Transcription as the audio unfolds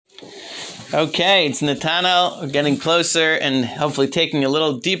Okay, it's Netanel. We're getting closer and hopefully taking a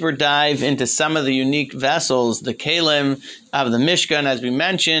little deeper dive into some of the unique vessels, the Kalim of the Mishkan. As we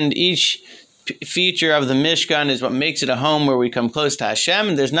mentioned, each feature of the Mishkan is what makes it a home where we come close to Hashem.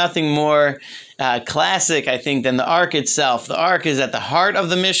 And there's nothing more classic, I think, than the Ark itself. The Ark is at the heart of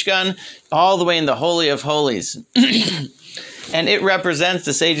the Mishkan, all the way in the Holy of Holies. And it represents,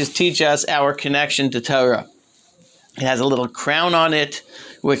 the sages teach us, our connection to Torah. It has a little crown on it,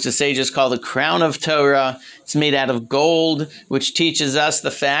 which the sages call the crown of Torah. It's made out of gold, which teaches us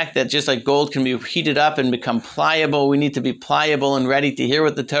the fact that just like gold can be heated up and become pliable, we need to be pliable and ready to hear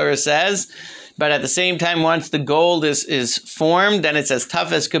what the Torah says. But at the same time, once the gold is formed, then it's as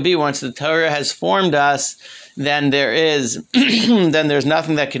tough as could be. Once the Torah has formed us, then there's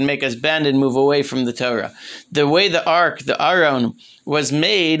nothing that can make us bend and move away from the Torah. The way the Ark, the Aron, was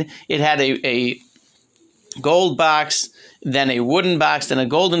made, it had a gold box, then a wooden box, then a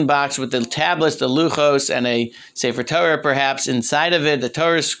golden box with the tablets, the luchos, and a Sefer Torah perhaps inside of it, the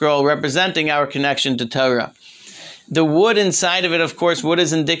Torah scroll representing our connection to Torah. The wood inside of it, of course, wood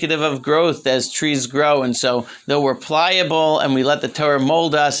is indicative of growth as trees grow. And so though we're pliable and we let the Torah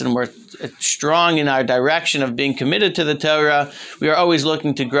mold us and we're strong in our direction of being committed to the Torah, we are always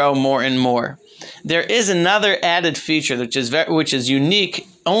looking to grow more and more. There is another added feature which is unique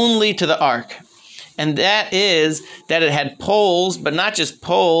only to the Ark. And that is that it had poles, but not just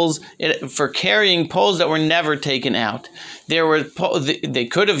poles, for carrying poles that were never taken out. They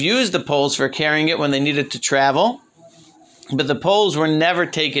could have used the poles for carrying it when they needed to travel, but the poles were never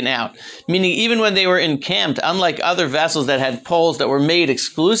taken out. Meaning even when they were encamped, unlike other vessels that had poles that were made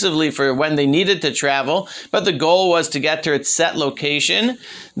exclusively for when they needed to travel, but the goal was to get to its set location,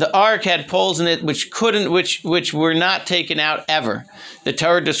 the Ark had poles in it which were not taken out ever. The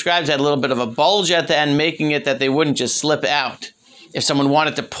Torah describes that a little bit of a bulge at the end, making it that they wouldn't just slip out. If someone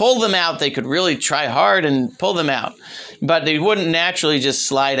wanted to pull them out, they could really try hard and pull them out, but they wouldn't naturally just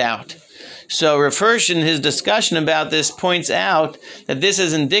slide out. So Rav Hirsch, in his discussion about this, points out that this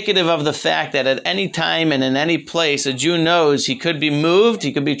is indicative of the fact that at any time and in any place, a Jew knows he could be moved,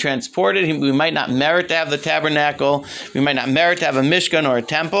 he could be transported. We might not merit to have the tabernacle, we might not merit to have a Mishkan or a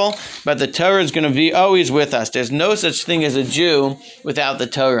temple, but the Torah is going to be always with us. There's no such thing as a Jew without the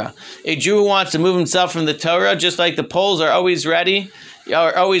Torah. A Jew who wants to move himself from the Torah, just like the poles are always ready,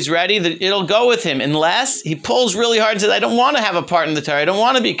 it'll go with him, unless he pulls really hard and says, I don't want to have a part in the Torah, I don't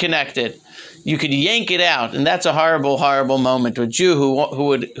want to be connected. You could yank it out, and that's a horrible, horrible moment. A Jew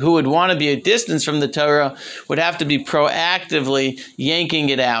who would want to be a distance from the Torah would have to be proactively yanking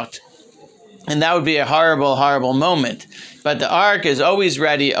it out. And that would be a horrible, horrible moment. But the Ark is always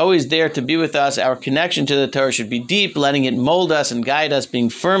ready, always there to be with us. Our connection to the Torah should be deep, letting it mold us and guide us,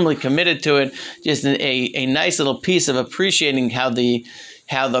 being firmly committed to it. Just a nice little piece of appreciating how the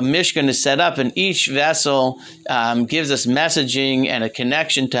Mishkan is set up, and each vessel gives us messaging and a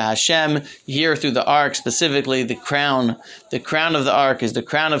connection to Hashem. Here through the Ark, specifically the crown. The crown of the Ark is the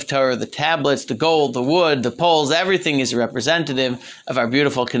crown of Torah, the tablets, the gold, the wood, the poles, everything is representative of our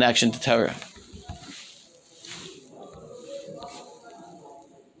beautiful connection to Torah.